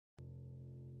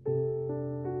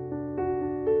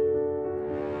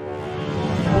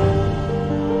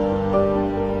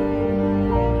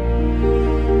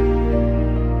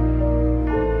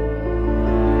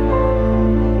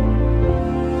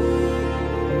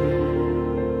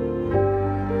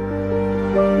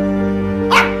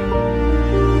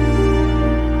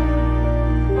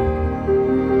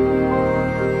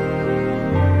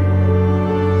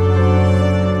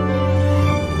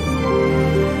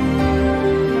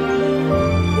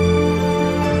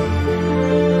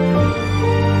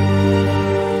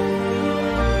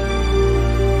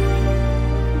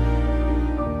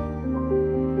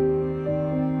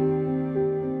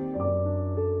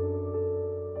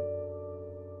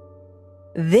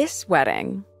This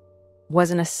wedding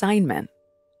was an assignment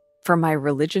for my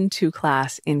Religion 2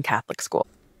 class in Catholic school.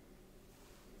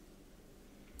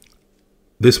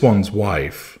 This one's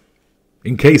wife.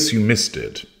 In case you missed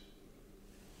it.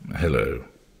 Hello,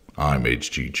 I'm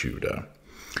H.G. Tudor.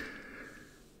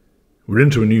 We're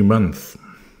into a new month,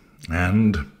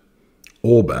 and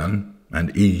Orban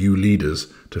and EU leaders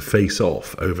to face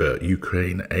off over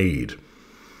Ukraine aid.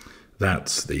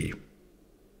 That's the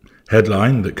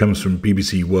headline that comes from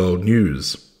BBC World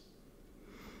News.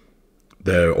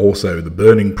 There are also the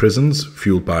burning prisons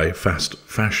fueled by fast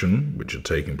fashion, which are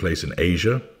taking place in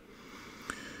Asia.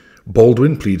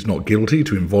 Baldwin pleads not guilty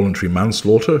to involuntary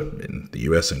manslaughter in the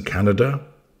US and Canada.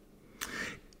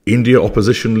 India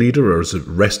opposition leader is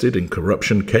arrested in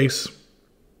corruption case.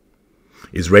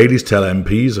 Israelis tell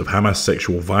MPs of Hamas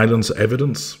sexual violence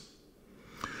evidence.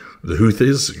 The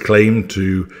Houthis claim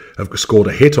to have scored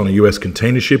a hit on a US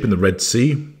container ship in the Red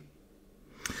Sea.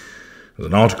 There's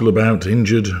an article about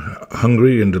injured,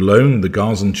 hungry and alone, the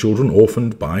Gazan children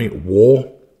orphaned by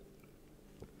war.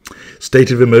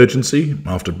 State of emergency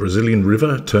after Brazilian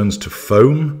river turns to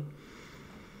foam.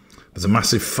 There's a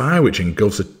massive fire which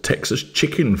engulfs a Texas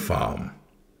chicken farm.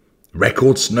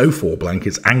 Record snowfall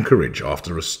blankets Anchorage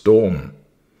after a storm.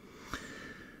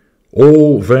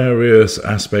 All various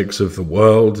aspects of the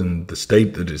world and the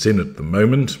state that it's in at the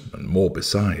moment, and more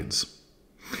besides.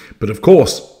 But of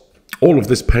course, all of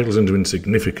this pales into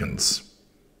insignificance.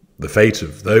 The fate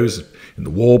of those in the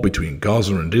war between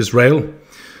Gaza and Israel,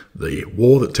 the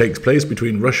war that takes place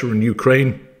between Russia and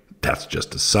Ukraine, that's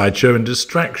just a sideshow and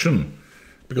distraction.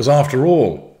 Because after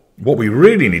all, what we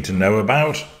really need to know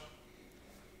about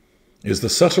is the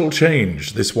subtle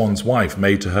change this one's wife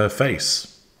made to her face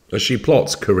as she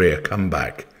plots career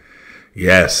comeback.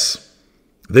 Yes,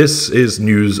 this is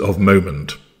news of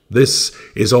moment. This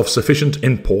is of sufficient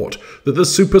import that the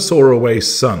super soaraway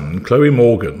son, Chloe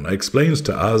Morgan, explains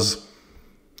to us,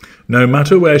 no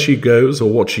matter where she goes or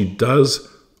what she does,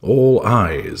 all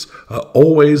eyes are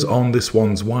always on this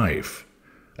one's wife.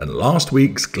 And last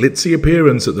week's glitzy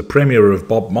appearance at the premiere of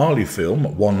Bob Marley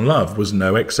film, One Love, was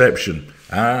no exception.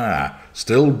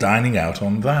 Still dining out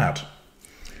on that.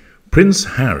 Prince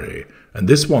Harry and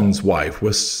this one's wife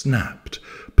were snapped,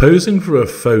 posing for a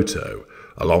photo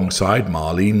alongside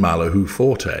Marlene Malahoo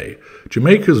Forte,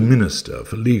 Jamaica's Minister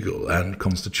for Legal and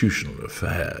Constitutional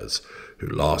Affairs, who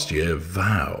last year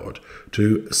vowed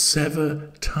to sever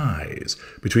ties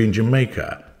between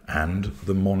Jamaica and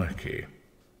the monarchy.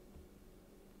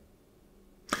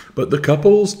 But the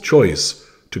couple's choice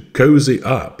to cozy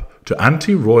up to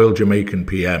anti-royal Jamaican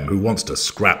PM who wants to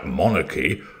scrap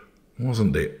monarchy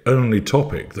wasn't the only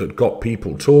topic that got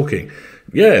people talking.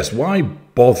 Yes, why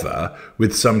bother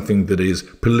with something that is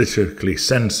politically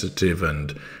sensitive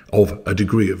and of a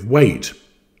degree of weight?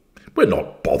 We're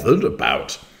not bothered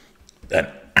about an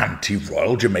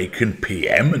anti-royal Jamaican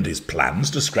PM and his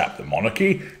plans to scrap the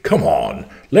monarchy. Come on,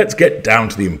 let's get down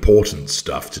to the important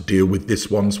stuff to deal with this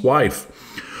one's wife.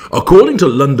 According to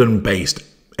London-based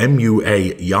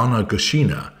MUA Yana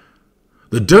Gushina,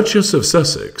 the Duchess of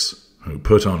Sussex, who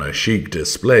put on a chic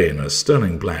display in a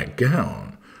stunning black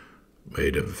gown,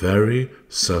 made a very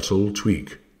subtle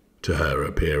tweak to her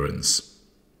appearance.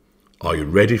 Are you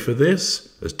ready for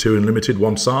this? As Two Unlimited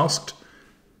once asked.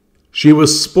 She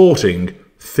was sporting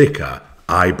thicker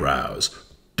eyebrows.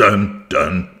 Dun,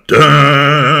 dun,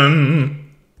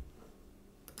 dun!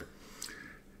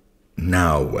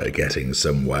 Now we're getting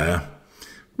somewhere.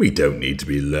 We don't need to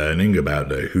be learning about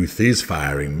the Houthis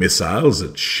firing missiles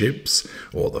at ships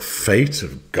or the fate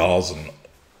of Gazan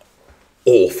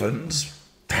orphans.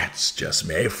 That's just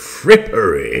mere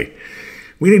frippery.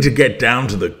 We need to get down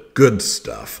to the good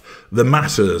stuff, the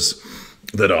matters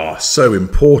that are so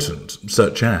important,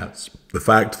 such as the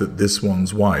fact that this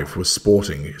one's wife was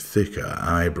sporting thicker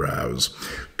eyebrows.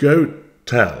 Go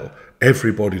tell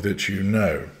everybody that you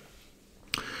know.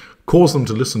 Cause them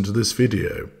to listen to this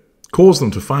video. Cause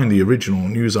them to find the original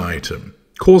news item.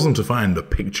 Cause them to find the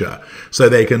picture, so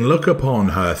they can look upon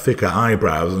her thicker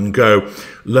eyebrows and go,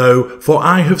 lo, for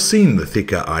I have seen the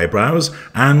thicker eyebrows,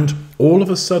 and all of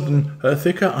a sudden her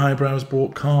thicker eyebrows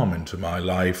brought calm into my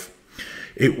life.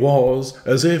 It was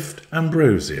as if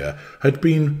ambrosia had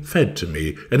been fed to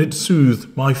me, and it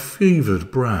soothed my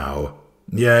fevered brow.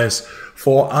 Yes,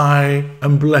 for I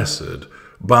am blessed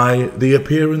by the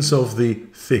appearance of the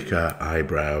thicker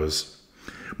eyebrows.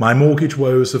 My mortgage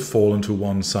woes have fallen to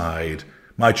one side.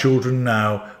 My children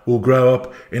now will grow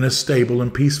up in a stable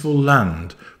and peaceful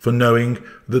land, for knowing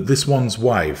that this one's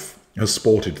wife has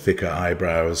sported thicker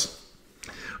eyebrows.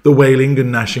 The wailing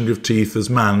and gnashing of teeth as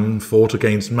man fought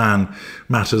against man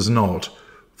matters not,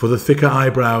 for the thicker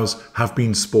eyebrows have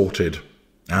been sported,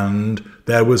 and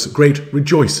there was great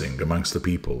rejoicing amongst the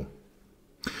people.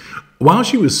 While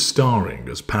she was starring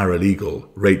as paralegal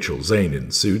Rachel Zane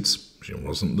in Suits, she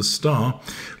wasn't the star.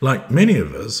 Like many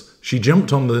of us, she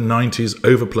jumped on the 90s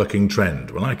overplucking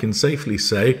trend. Well, I can safely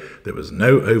say there was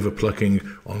no overplucking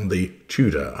on the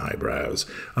Tudor eyebrows,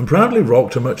 and proudly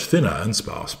rocked a much thinner and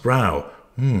sparse brow.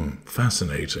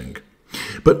 Fascinating.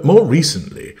 But more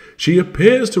recently, she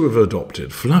appears to have adopted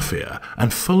fluffier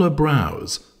and fuller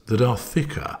brows that are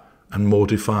thicker and more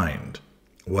defined.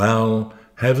 Well,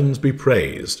 heavens be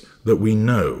praised that we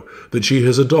know that she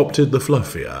has adopted the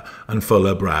fluffier and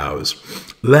fuller brows.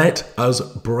 Let us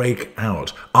break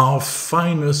out our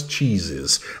finest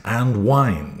cheeses and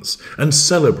wines and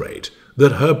celebrate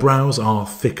that her brows are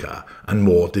thicker and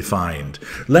more defined.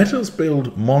 Let us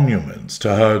build monuments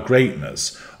to her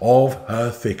greatness of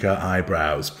her thicker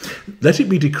eyebrows. Let it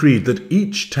be decreed that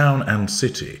each town and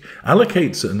city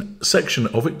allocates a section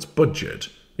of its budget.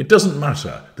 It doesn't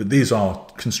matter that these are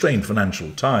constrained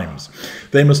financial times.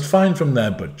 They must find from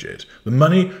their budget the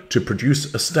money to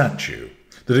produce a statue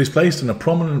that is placed in a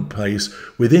prominent place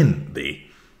within the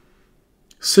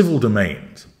civil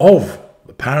domains of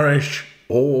the parish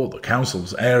or the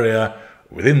council's area,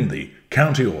 within the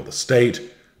county or the state,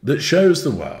 that shows the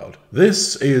world,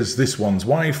 this is this one's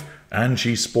wife, and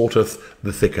she sporteth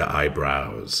the thicker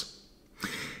eyebrows.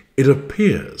 It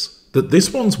appears that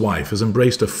this one's wife has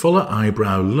embraced a fuller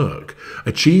eyebrow look,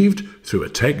 achieved through a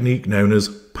technique known as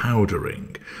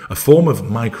powdering, a form of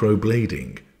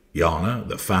microblading. Yana,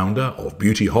 the founder of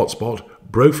beauty hotspot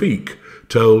Brofique,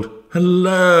 told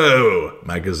Hello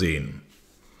magazine.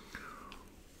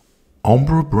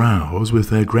 Ombre brows with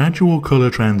their gradual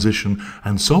colour transition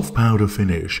and soft powder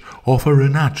finish offer a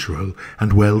natural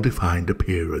and well-defined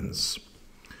appearance.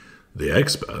 The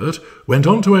expert went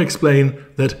on to explain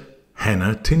that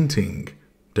henna tinting,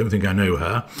 don't think I know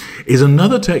her, is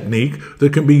another technique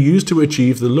that can be used to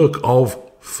achieve the look of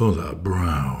fuller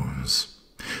brows.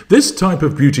 This type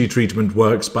of beauty treatment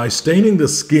works by staining the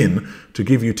skin to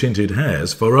give you tinted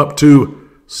hairs for up to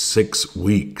 6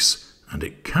 weeks, and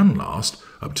it can last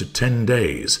up to 10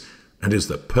 days, and is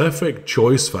the perfect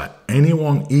choice for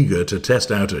anyone eager to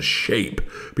test out a shape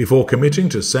before committing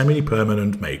to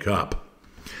semi-permanent makeup.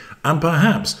 And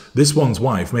perhaps this one's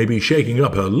wife may be shaking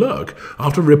up her look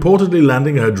after reportedly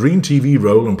landing her dream TV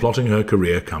role and plotting her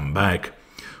career comeback.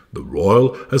 The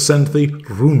royal has sent the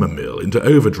rumour mill into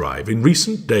overdrive in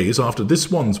recent days after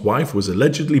this one's wife was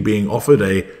allegedly being offered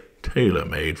a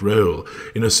tailor-made role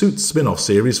in a Suits spin-off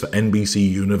series for NBC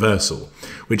Universal,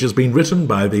 which has been written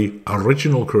by the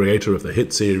original creator of the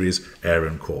hit series,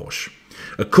 Aaron Korsh.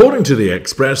 According to The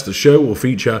Express, the show will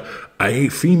feature a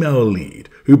female lead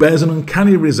who bears an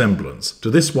uncanny resemblance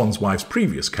to this one's wife's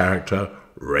previous character,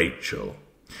 Rachel.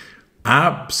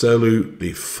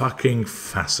 Absolutely fucking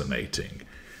fascinating.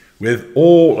 With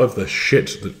all of the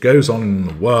shit that goes on in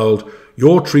the world,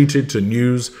 you're treated to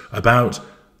news about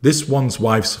this one's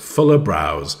wife's fuller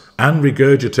brows and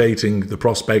regurgitating the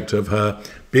prospect of her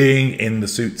being in the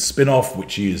Suits spin-off,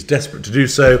 which she is desperate to do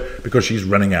so because she's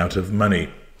running out of money.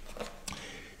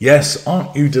 Yes,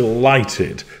 aren't you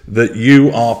delighted that you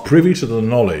are privy to the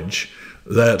knowledge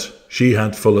that she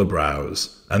had fuller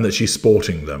brows and that she's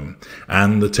sporting them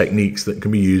and the techniques that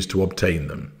can be used to obtain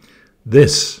them?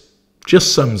 This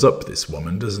just sums up this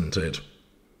woman, doesn't it?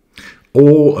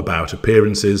 All about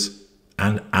appearances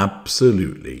and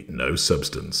absolutely no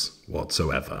substance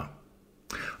whatsoever.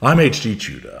 I'm H.G.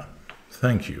 Tudor.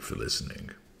 Thank you for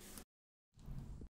listening.